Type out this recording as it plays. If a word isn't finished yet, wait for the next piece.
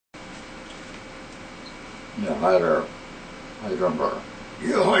Yeah, hi there. How you doing, brother?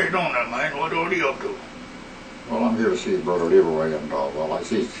 Yeah, how you doing there, man? What are you up to? Well, I'm here to see Brother Leroy, and, well, I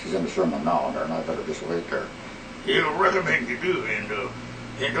see she's in the sermon now, and I better just wait there. Yeah, I recommend you do, and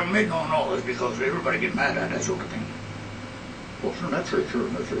don't make no noise because everybody get mad at that sort of thing. Well, sure, naturally,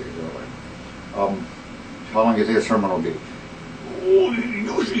 really. How long do you think the sermon will be? Oh,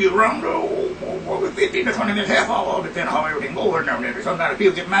 usually around 15 to 20 minutes, half hour, depending on how everything goes and everything. Sometimes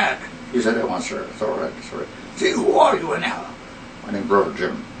people get mad. You said that once, sir. It's all right, it's all right. See, who are you now? My name's Brother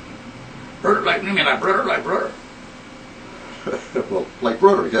Jim. Brother, like, you mean like brother, Well, like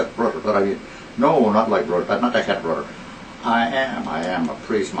brother, yeah, brother, but I mean, no, not like brother, not that kind of brother. I am a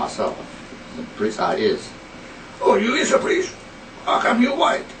priest myself. The priest I is. Oh, you is a priest? How come you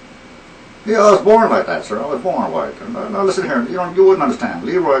white? Yeah, I was born like that, sir. I was born white. And, now listen here, you wouldn't understand.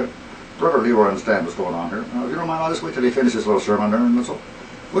 Brother Leroy understands what's going on here. You don't mind, I'll just wait till he finishes his little sermon there, and that's all.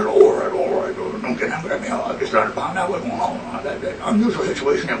 Well, all right. Don't get angry at me. I'm just trying to find out what's going on. That unusual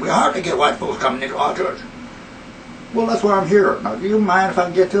situation, and we hardly get white folks coming into our church. Well, that's why I'm here. Now, do you mind if I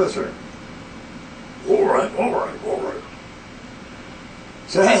can get to it, sir? All right.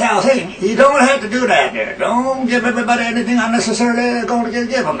 So that's how I think. You don't have to do that there. Don't give everybody anything unnecessarily going to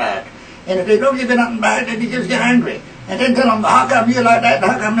give them that. And if they don't give you nothing back, then you just get angry. And then tell them, how come you like that,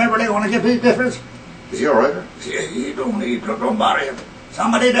 and how come everybody want to give you difference? Is he all right, sir? Yeah, you don't bother him.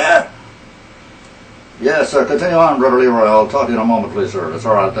 Somebody there? Yes, sir. Continue on, Brother Leroy. I'll talk to you in a moment, please, sir. That's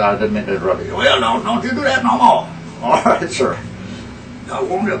all right. I didn't mean to interrupt you. Well, don't you do that no more. All right, sir. Don't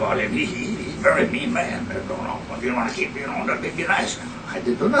worry about him. He's a very mean man. If you want to keep that be nice. I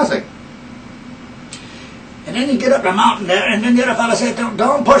did do nothing. And then you get up the mountain there, and then the other fellow said,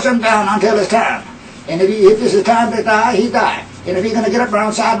 don't push him down until it's time. And if this is time to die, he die. And if he's going to get up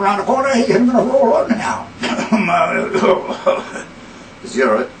around the corner, he's going to roll on now. Is he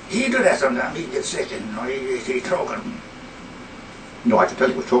all right? He do that sometimes. He gets sick and he's choking. No, I can tell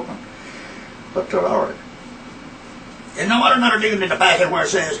he was choking. But, all right. And no other digging in the passage where it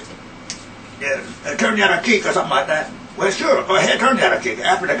says, turn the other cheek or something like that. Well, sure, go ahead, turn the other cheek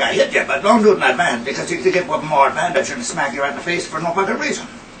after the guy hit you, but don't do it in advance because he can get one more advantage and smack you right in the face for no fucking reason.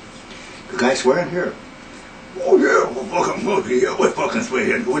 The guy swearing here? Oh, yeah, we're fucking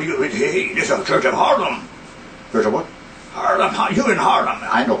swearing. Hey, this is a Church of Harlem. Church of what? Harlem, you in Harlem.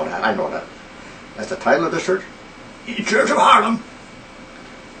 I know that. That's the title of this church? Church of Harlem.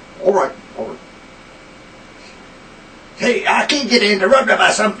 All right. Hey, I keep getting interrupted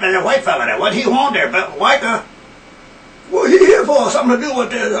by some white fella there. What he want there? But white, well, he here for something to do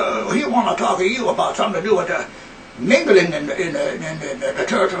with he want to talk to you about something to do with mingling in the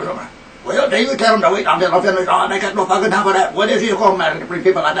church or something. Well, then you tell him to wait until I finish. They got no fucking time for that. What is he going to bring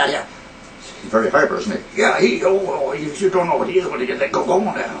people like that here? He's very hyper, isn't he? Yeah, you don't know what he is when he gets that go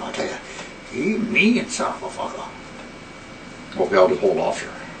on there, I'll tell you. He mean son of a fucker. Okay, I'll just hold off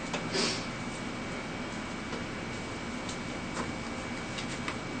here.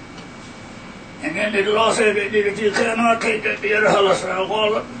 And then the law said that you cannot take the other fellow's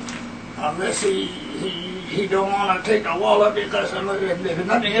wallet unless he don't want to take the wallet because there's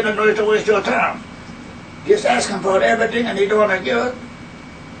nothing in it no to waste your time. Just ask him for everything and he don't want to give it.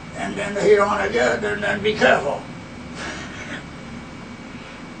 And then if he don't want to give it, then be careful.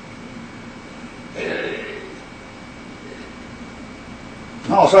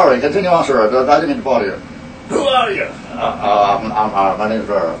 No, sorry. Continue on, sir. I didn't mean to bother you. Who are you? My name's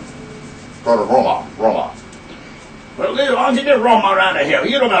Brother Roma. Well, why don't you get Roma around here?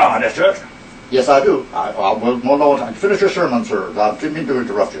 You don't belong in this church. Yes, I do. No, finish your sermon, sir. I didn't mean to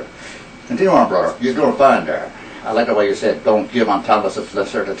interrupt you. Continue on, brother. You're doing fine there. I like the way you said, don't give until it's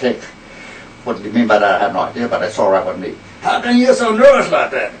necessary to take. What do you mean by that? I have no idea, but it's all right with me. How can you get so nervous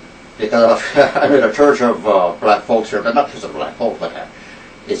like that? Because I'm in a church of black folks here, but not just of black folks, but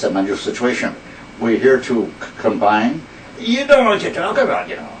it's an unusual situation. We're here to combine. You don't know what you're talking about,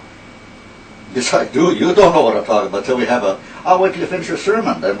 you know. Yes, I do. You don't know what I'm talking about till we have I'll wait till you finish your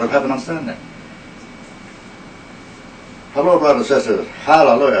sermon, then we'll have an understanding. Hello, brothers and sisters.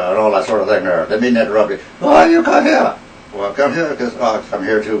 Hallelujah, and all that sort of thing there. They mean to interrupt you. Why you come here? Well, come here because I'm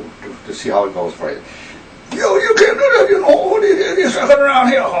here to see how it goes for you. Yo, you can't do that, you know. What are you sucking around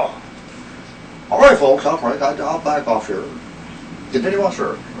here, huh? All right, folks. All right. I'll back off here. Continue on,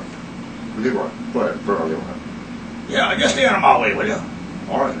 sir. Leroy. Go ahead, Brother Leroy. Yeah, just stay out of my way, will you?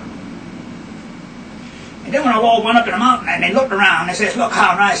 All right. And then when I went up to the mountain and they looked around, they says, look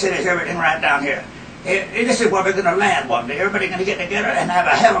how nice it is, everything right down here. This is where we're going to land one day. Everybody's going to get together and have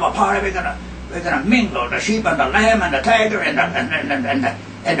a hell of a party. We're going to mingle the sheep and the lamb and the tiger and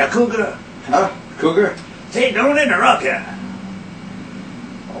the cougar. Huh? Cougar? See, don't interrupt you.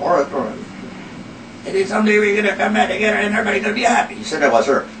 All right. And then someday we're gonna come back together and everybody's gonna be happy. You said that was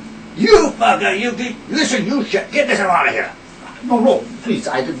her. You fucker, you listen, you shit, get this out of here. No, please,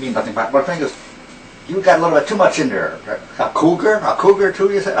 I didn't mean nothing bad. But the thing is, you got a little bit too much in there. A cougar? A cougar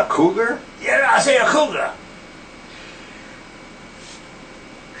too, you said? A cougar? Yeah, I say a cougar.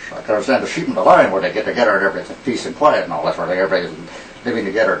 I can understand the sheep and the lion where they get together and everybody's peace and quiet and all that, where everybody's living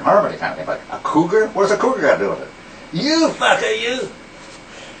together in harmony kind of thing. But a cougar? What does a cougar got to do with it? You fucker, you.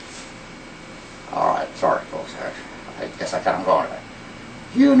 All right, sorry, folks. I guess I can't go on it.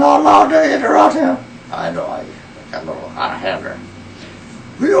 You're not allowed to interrupt him. I know, I got a little out of hand there.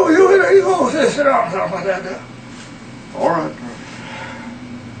 You go sit down, something like that. All right.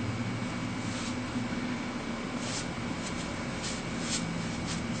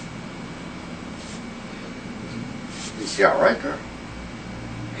 Is he all right there?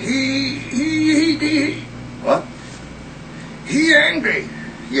 He What? He angry.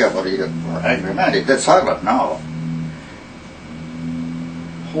 Yeah, but he's an angry man. He's dead silent now.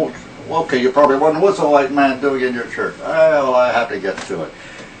 Okay, you're probably wondering, what's a white man doing in your church? Well, I have to get to it.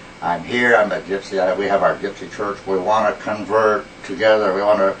 I'm here, I'm a gypsy. We have our gypsy church. We want to convert together. We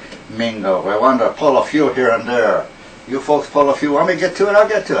want to mingle. We want to pull a few here and there. You folks pull a few. Want me to get to it? I'll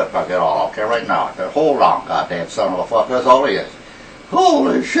get to it. I'll get all. Okay, right now. Hold on, goddamn son of a fuck. That's all he is.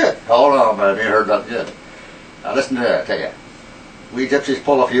 Holy shit. Hold on, man. You heard that yet. Now listen to that, I tell you. We gypsies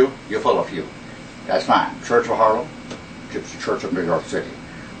pull a few, you pull a few. That's fine. Church of Harlem, Gypsy Church of New York City.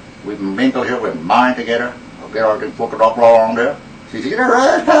 We mingle here, we mine together. We'll get our things hooked up along there. See, you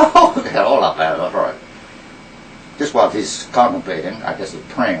right now? Yeah, all up there, that's right. Just while he's contemplating, I guess he's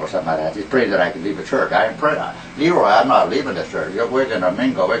praying or something like that. He's praying that I can leave the church. I ain't praying. Leroy, I'm not leaving this church. We're going to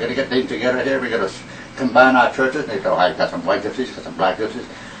mingle. We're going to get things together here. We're going to combine our churches. They go, I got some white gypsies, got some black gypsies.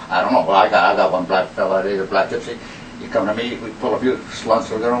 I don't know. Well, I got one black fella, he's a black gypsy. You come to me, we pull a few slunts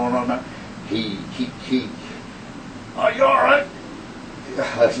with their own on there. He. Are you all right?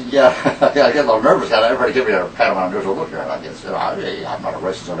 Yeah, I get a little nervous. Everybody give me a kind of an unusual look here. I guess I'm not a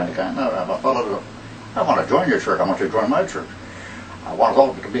racist of any kind. No, I'm a fellow. I want to join your church. I want you to join my church. I want us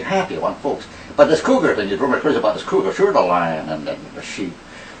all to be happy. I want folks. But this cougar thing, you drove me crazy about this cougar. Sure, the lion and the sheep,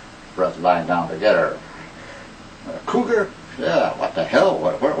 both lying down together. A cougar? Yeah. What the hell?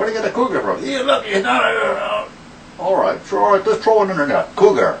 Where do you get a cougar from? You look, it's not a. All right, sure. All right, let's throw it in there now.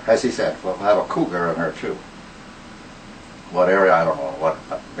 Cougar, as he said. We'll have a cougar in there too. What area? I don't know. What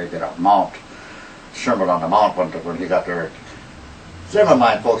they did a mount, sermon on the mount when he got there. Never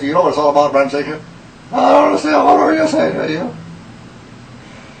mind, folks. You know what it's all about, Brand Shaker? I don't understand. What are you saying, do you?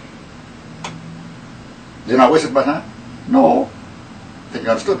 Did I waste it by time? No. I think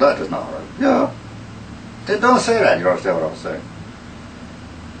you understood that just now, right? Yeah. Then don't say that. You don't understand what I was saying.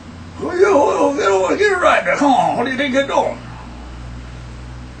 Well, get it right there. Come on. What do you think you're doing?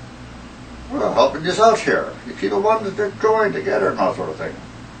 Well, helping us out here. You people want to join together and that sort of thing.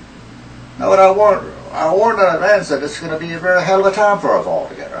 Now, what I warned in advance that it's going to be a very hell of a time for us all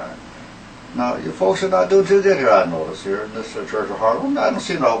together. Now, you folks are not doing too good here, I notice, here in this Church of Harlem. I don't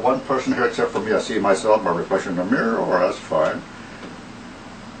see not one person here except for me. I see myself, my reflection in the mirror, or that's fine.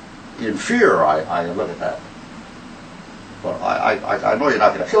 In fear, I look at that. But I know you're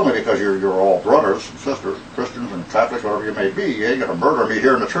not going to kill me because you're all brothers and sisters, Christians and Catholics, whatever you may be. You ain't going to murder me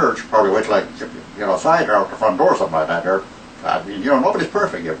here in the church. Probably wait till I get outside or out the front door or something like that. There, I mean, nobody's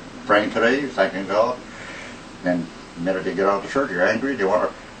perfect. You're praying today, you're thanking God. Then the minute you get out of the church, you're angry. You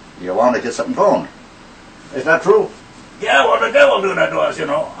want to get something going. Is that true? Yeah, well, the devil do that to us,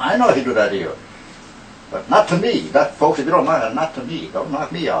 I know he do that to you. But not to me. That, folks, if you don't mind, not to me. Don't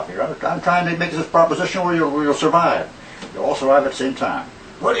knock me off here. I'm trying to make this proposition where you'll survive. You'll all survive at the same time.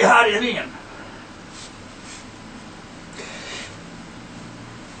 How do you mean?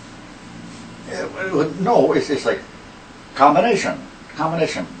 No, it's like combination.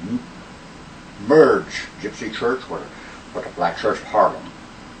 Merge Gypsy Church with the Black Church of Harlem.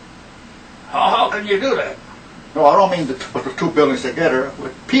 How can you do that? No, I don't mean to put the two buildings together,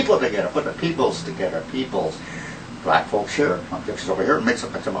 with people together, put the peoples together, black folks here, gypsies over here, mix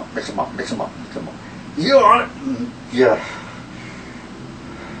them up. You on it? Yeah.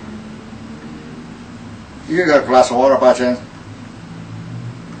 You got a glass of water by chance?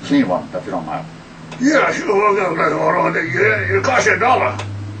 Clean one, if you don't mind. Yeah, sure, I'll get a glass of water. It costs you $1.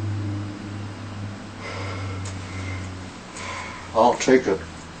 I'll take it.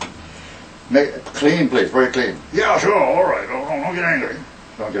 Make it clean, please, very clean. Yeah, sure, all right. Don't get angry.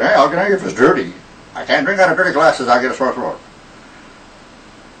 Don't get angry. I'll get angry if it's dirty. I can't drink out of dirty glasses. I'll get a sore throat.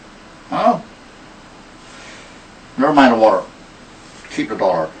 Huh? Never mind the water. Keep the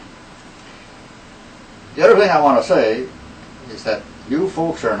 $1. The other thing I want to say is that you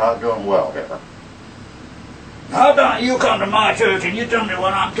folks are not doing well here. How don't you come to my church and you tell me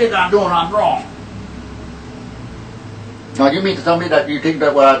what I'm doing I'm wrong? Now you mean to tell me that you think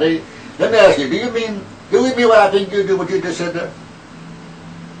that what I did? Let me ask you, do you mean what I think you do, what you just said there?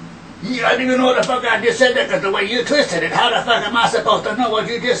 Yeah, I didn't even know what the fuck I just said that because the way you twisted it, how the fuck am I supposed to know what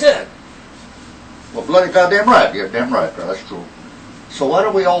you just said? Well, bloody goddamn right. You're damn right. That's true. So why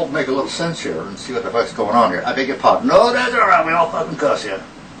don't we all make a little sense here and see what the fuck's going on here? I beg your pardon. No, that's all right. We all fucking cuss here.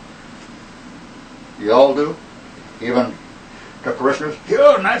 You all do? Even the parishioners?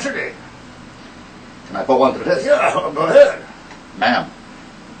 Yeah, naturally. Can I put one to the test? Yeah, go ahead. Ma'am,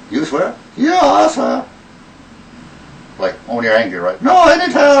 you swear? Yeah, I swear. Like, when you're angry, right? No,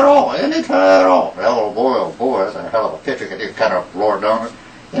 anytime at all. Anytime at all. Oh boy, that's a hell of a picture. Can you kind of roar down it?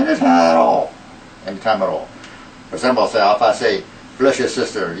 Anytime at all. Anytime at all. For example, if I say, bless your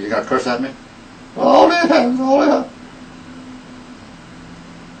sister, you going to curse at me? All the time, all the time.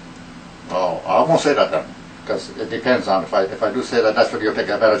 Oh, I won't say that then. Because it depends on if I do say that, that's when you'll take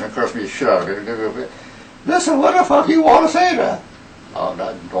advantage and curse me shit out of it. Listen, what the fuck you want to say that? Oh, I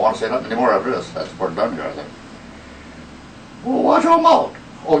don't want to say nothing anymore after this. That's we're done here, I think. Well, watch your mouth.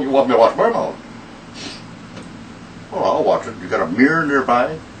 Oh, you want me to watch my mouth? Well, I'll watch it. You got a mirror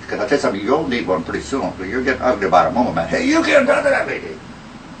nearby? Because I tell you something, you'll need one pretty soon. Because you're getting ugly by the moment, man. Hey, you can't talk to that lady.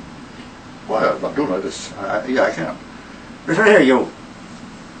 Well, I'm not doing this. Yeah, I can. Listen here, you.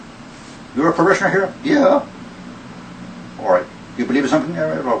 You're a parishioner here? Yeah. All right. You believe in something?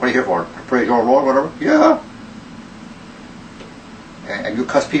 What are you here for? To praise your Lord, whatever? Yeah. And you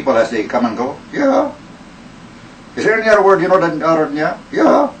cuss people as they come and go? Yeah. Is there any other word you know other than yeah?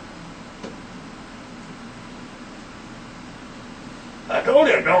 Yeah. I told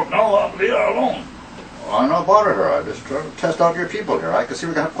you, don't know. I'll leave her alone. Well, I'm not bothering her. I just try to test out your people here. I can see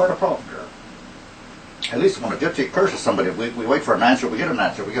we got quite a problem here. At least when a gypsy curses somebody, we wait for an answer, we get an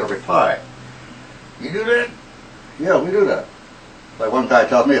answer, we get a reply. You do that? Yeah, we do that. Like one guy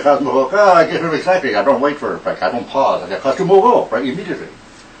tells me, I get him exactly. I don't wait for it. I don't pause. I get customer right immediately.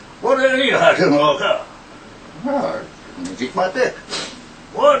 What do you mean, customer? Well, you eat my dick.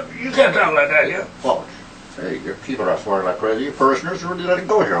 What? You can't talk like that here. Well, hey, your people are swearing like crazy. Your parishioners really let it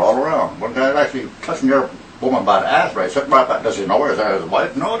go here all around. One guy actually touching your woman by the ass, right? Sitting right back. Does he know her? Is that his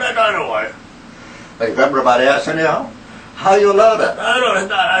wife? No, that's not his wife. But he grabbed her by the ass anyhow? How you allow that?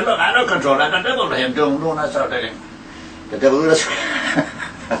 I don't control that. The devil to him doing that sort of thing. The devil is...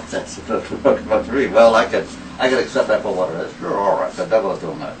 That's really well. I can accept that for what it is. Sure, all right. The devil is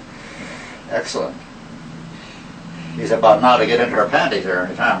doing that. Excellent. He's about now to get into her panties there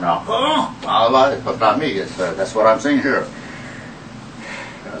any time now. Huh? All right, but not me. That's what I'm saying here.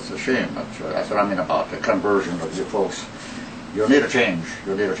 That's a shame. That's what I mean about the conversion of you folks. You'll need a change.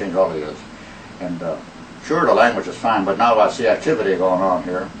 You'll need to change all of you. And sure, the language is fine, but now I see activity going on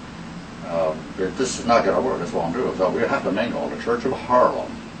here. This is not going to work. This won't do. So we have to mingle the Church of Harlem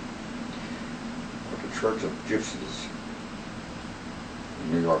with the Church of Gypsies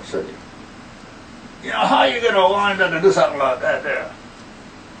in New York City. You know, how you going to wind up to do something like that there?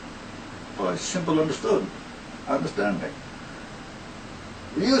 Well, it's simple understood. Understanding.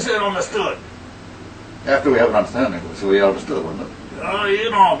 You said understood. After we have an understanding, so we understood, wasn't it? Oh, you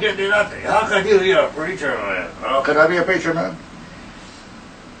don't get it out there. How could you be a preacher, man? Oh, could I be a preacher, man?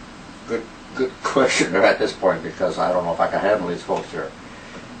 Good question at this point, because I don't know if I can handle these folks here.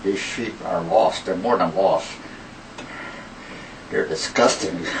 These sheep are lost. They're more than lost. They're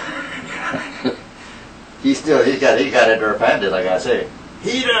disgusting. he got into her panty, like I say.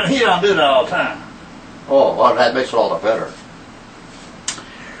 He don't do that all the time. Oh, well, that makes it all the better.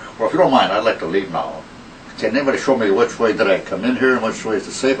 Well, if you don't mind, I'd like to leave now. Can anybody show me which way did I come in here and which way is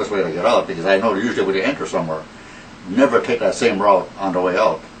the safest way to get out? Because I know usually when you enter somewhere, never take that same route on the way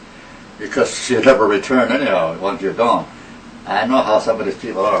out. Because you never return anyhow once you're gone. I know how some of these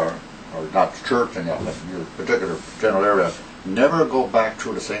people are, or not church anyhow, but your particular general area, never go back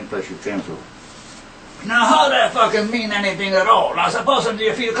to the same place you came to. Now, how that fucking mean anything at all? Now, supposing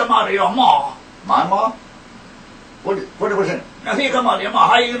if you come out of your maw. My maw? What was it? Now, if you come out of your maw,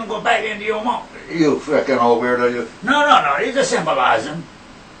 how are you going to go back into your maw? You frickin' old weirdo, you. No, he's just symbolizing.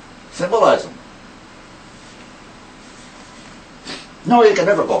 Symbolizing? No, you can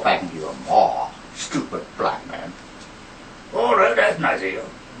never go back into your maw, stupid black man. All right, that's nice of you.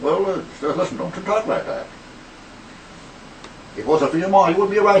 Well, listen, don't you talk like that. If it wasn't for your maw, you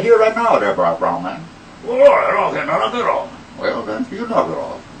wouldn't be right here, right now, there, brown man. Well, all right, okay, now knock it off. Well, then, you knock it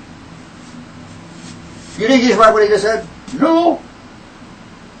off. You think he's right what he just said? No.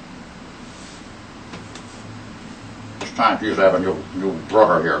 It's time for you to have a new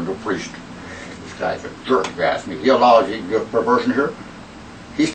brother here, a new priest. This guy's a jerk, if you ask me. He allows your perversion here.